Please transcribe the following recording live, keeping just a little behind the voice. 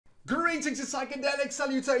Greetings and psychedelic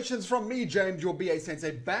salutations from me, James, your BA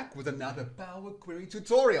Sensei, back with another Power Query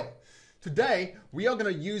tutorial. Today, we are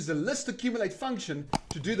going to use the List.Accumulate function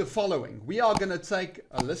to do the following. We are going to take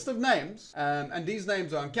a list of names, and these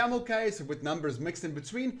names are in CamelCase with numbers mixed in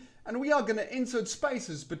between, and we are going to insert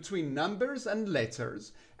spaces between numbers and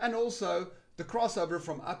letters, and also the crossover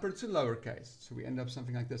from upper to lowercase. So we end up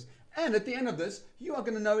something like this. And at the end of this, you are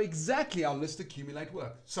going to know exactly how List.Accumulate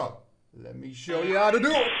works. So, let me show you how to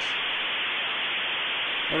do it.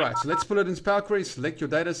 Alright, so let's pull it in Power Query, select your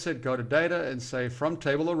data set, go to data and say from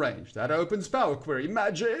table or range. That opens Power Query,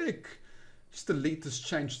 magic! Just delete this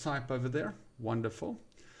change type over there, wonderful.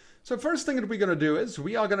 So first thing that we're going to do is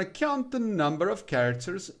we are going to count the number of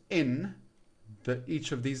characters in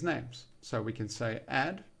each of these names. So we can say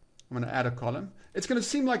add, I'm going to add a column. It's going to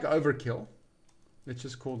seem like overkill. Let's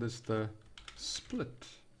just call this the split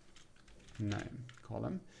name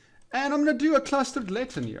column. And I'm going to do a clustered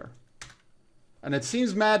letter here. And it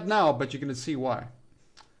seems mad now, but you're going to see why.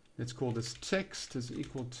 Let's call this text is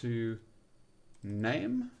equal to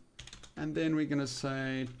name. And then we're going to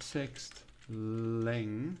say text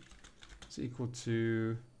length is equal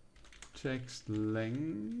to text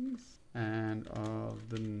length and of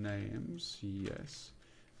the names, yes.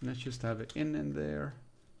 And let's just have an in there.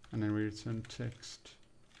 And then we return text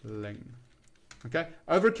length. Okay,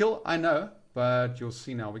 overkill, I know. But you'll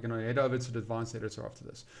see now, we're going to head over to the advanced editor after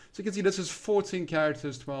this. So you can see this is 14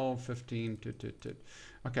 characters, 12, 15,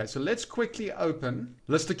 Okay, so let's quickly open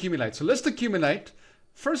List.Accumulate. So List.Accumulate,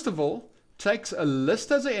 first of all, takes a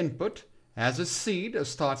list as an input, has a seed, a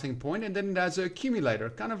starting point, and then it has an accumulator,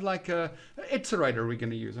 kind of like an iterator we're going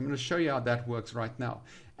to use. I'm going to show you how that works right now.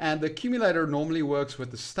 And the accumulator normally works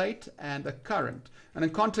with the state and a current. And in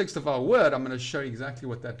context of our word, I'm going to show you exactly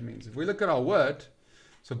what that means. If we look at our word,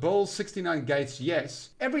 so bowl 69 gates,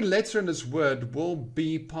 yes. Every letter in this word will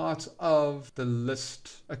be part of the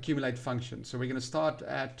List.Accumulate function. So we're going to start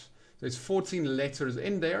at, there's 14 letters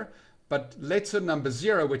in there, but letter number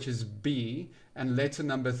 0, which is B, and letter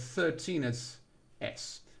number 13 is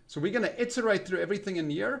S. So we're going to iterate through everything in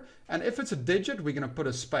here, and if it's a digit, we're going to put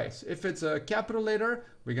a space. If it's a capital letter,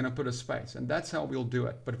 we're going to put a space, and that's how we'll do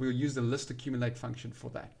it. But we'll use the List.Accumulate function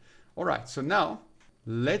for that. All right, so now,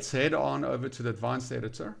 let's head on over to the advanced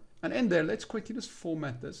editor. And in there, let's quickly just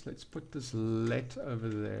format this. Let's put this let over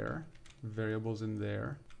there, variables in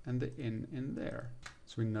there, and the in there.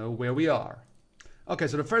 So we know where we are. Okay,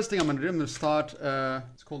 so the first thing I'm going to do, I'm going to start,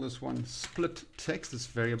 let's call this one split text, this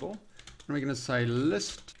variable. And we're going to say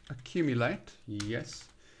List.Accumulate, yes.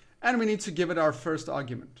 And we need to give it our first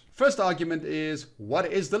argument. First argument is,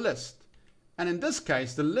 what is the list? And in this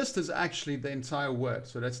case, the list is actually the entire word.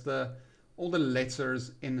 So that's all the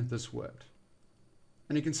letters in this word.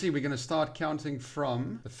 And you can see we're going to start counting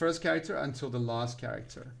from the first character until the last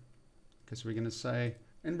character. Okay, so we're going to say,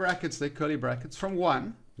 in brackets, they're curly brackets, from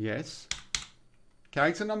 1, yes.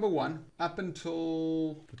 Character number 1, up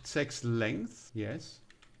until the text length, yes,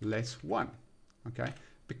 less 1. Okay,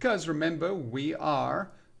 because remember, we are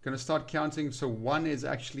going to start counting, so 1 is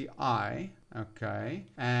actually I, okay,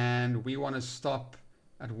 and we want to stop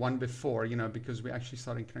at 1 before, you know, because we're actually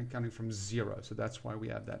starting counting from 0. So that's why we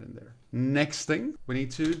have that in there. Next thing, we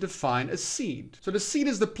need to define a seed. So the seed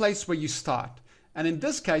is the place where you start. And in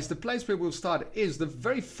this case, the place where we'll start is the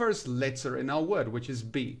very first letter in our word, which is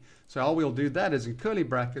B. So how we'll do that is in curly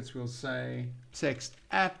brackets, we'll say text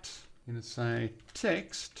at, we're going to say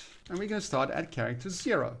text, and we're going to start at character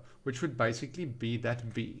 0, which would basically be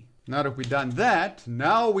that B. Now that we've done that,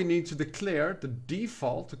 now we need to declare the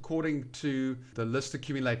default according to the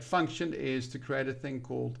List.Accumulate function is to create a thing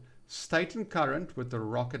called state and current with the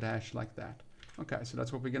rocket hash like that. Okay, so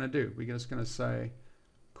that's what we're going to do. We're just going to say,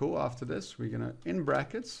 cool, after this, we're going to, in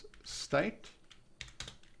brackets, state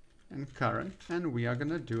and current, and we are going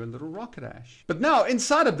to do a little rocket hash. But now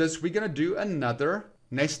inside of this, we're going to do another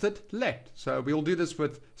nested let. So we'll do this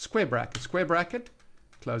with square bracket,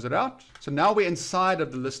 close it out. So now we're inside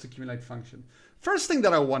of the List.Accumulate function. First thing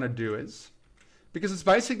that I want to do is, because it's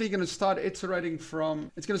basically going to start iterating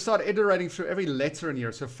from, it's going to start iterating through every letter in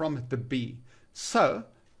here, so from the B. So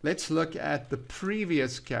let's look at the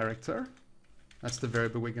previous character. That's the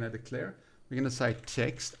variable we're going to declare. We're going to say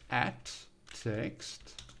text at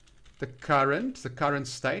text, the current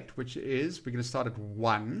state, which is, we're going to start at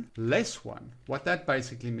 1, less 1. What that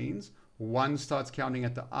basically means, 1 starts counting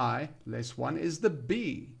at the I, less 1 is the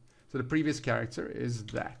B. So the previous character is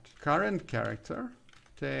that. Current character,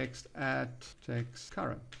 text at text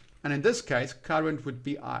current. And in this case, current would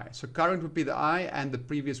be I. So current would be the I and the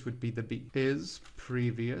previous would be the B. Is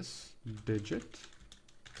previous digit.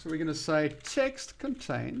 So we're going to say text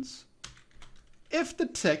contains if the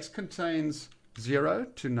text contains 0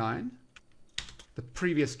 to 9, the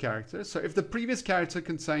previous character. So if the previous character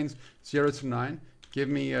contains 0 to 9, give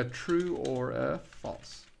me a true or a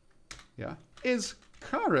false. Yeah. Is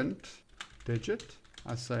current digit,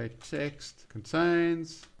 I say text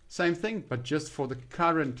contains, same thing, but just for the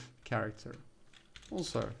current character.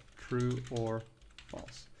 Also true or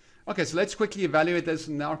false. Okay, so let's quickly evaluate this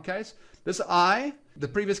in our case. This I, the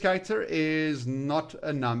previous character, is not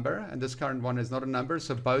a number, and this current one is not a number,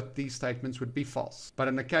 so both these statements would be false. But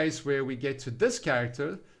in the case where we get to this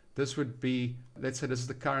character, this would be, let's say this is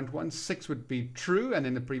the current one, 6 would be true, and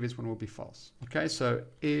then the previous one will be false. Okay, so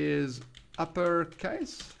is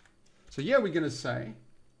uppercase. So here we're going to say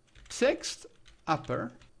text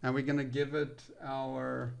upper, and we're going to give it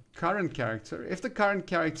our current character. If the current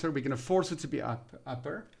character, we're going to force it to be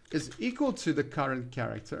upper, is equal to the current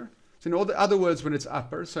character. So in all the other words, when it's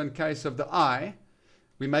upper, so in case of the I,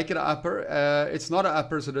 we make it upper. It's not an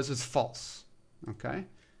upper, so this is false. Okay.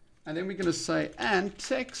 And then we're going to say, and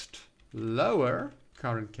text lower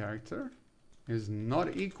current character is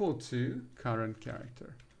not equal to current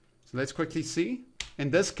character. So let's quickly see. In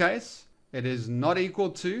this case, it is not equal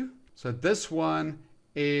to, so this one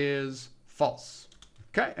is false.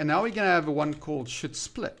 Okay, and now we're going to have a one called should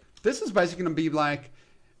split. This is basically going to be like,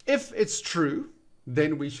 if it's true,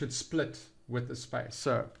 then we should split with the space.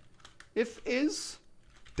 So if is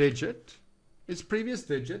digit, is previous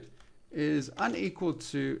digit, is unequal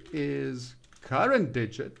to is current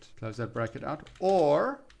digit, close that bracket out,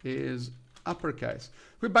 or is uppercase.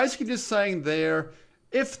 We're basically just saying there,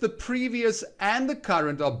 if the previous and the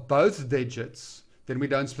current are both digits, then we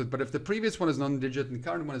don't split. But if the previous one is non-digit and the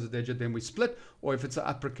current one is a digit, then we split. Or if it's an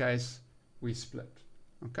uppercase, we split.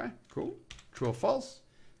 Okay, cool. True or false.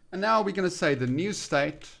 And now we're going to say the new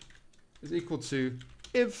state is equal to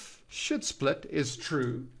if should split is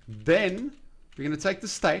true, then we're going to take the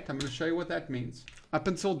state. I'm going to show you what that means. Up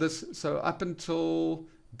until this, so up until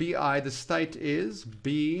BI, the state is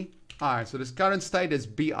BI. So this current state is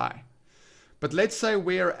BI. But let's say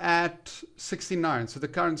we're at 69. So the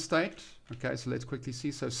current state, okay, so let's quickly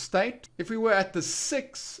see. So state, if we were at the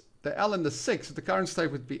 6, the L and the 6, the current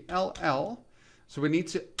state would be LL. So we need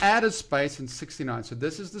to add a space in 69. So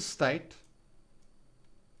this is the state.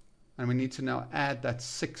 And we need to now add that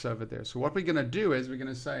 6 over there. So what we're going to do is we're going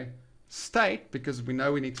to say state, because we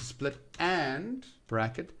know we need to split, and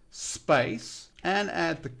bracket space and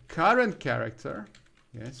add the current character.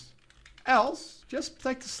 Yes. Else, just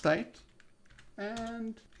take the state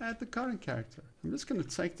and add the current character. I'm just going to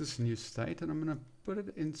take this new state and I'm going to put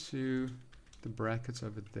it into the brackets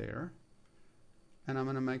over there. And I'm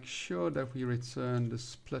going to make sure that we return the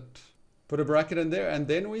split. Put a bracket in there, and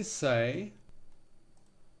then we say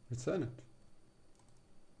return it.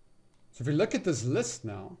 So if we look at this list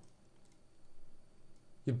now,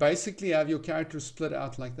 you basically have your characters split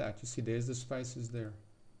out like that. You see there's the spaces there.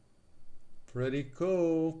 Pretty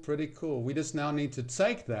cool, pretty cool. We just now need to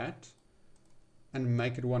take that and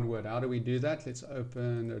make it one word. How do we do that? Let's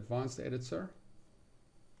open the advanced editor.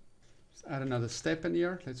 Just add another step in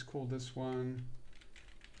here. Let's call this one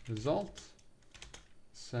result.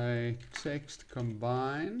 Say text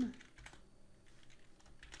combine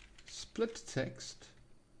split text,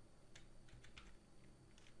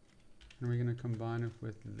 and we're going to combine it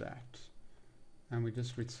with that, and we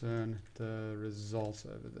just return the results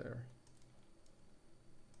over there.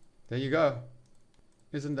 There you go.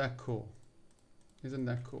 Isn't that cool? Isn't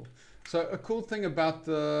that cool? So a cool thing about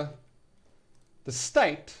the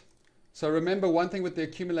state. So remember one thing with the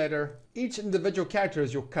accumulator, each individual character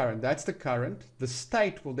is your current. That's the current. The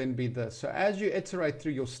state will then be this. So as you iterate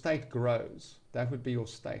through, your state grows. That would be your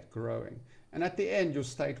state growing. And at the end, your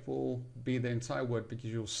state will be the entire word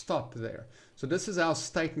because you'll stop there. So this is how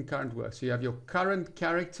state and current works. So you have your current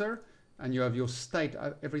character and you have your state,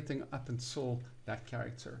 everything up until that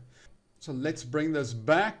character. So let's bring this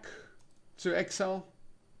back to Excel.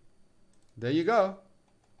 There you go.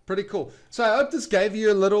 Pretty cool. So I hope this gave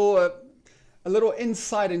you a little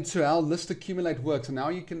insight into how List.Accumulate works. And now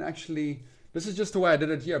you can actually, this is just the way I did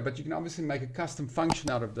it here, but you can obviously make a custom function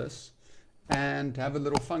out of this and have a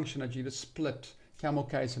little function that you just split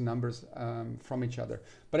CamelCase and numbers from each other.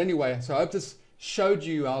 But anyway, so I hope this showed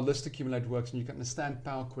you how List.Accumulate works and you can understand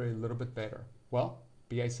Power Query a little bit better. Well,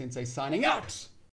 BA Sensei signing out.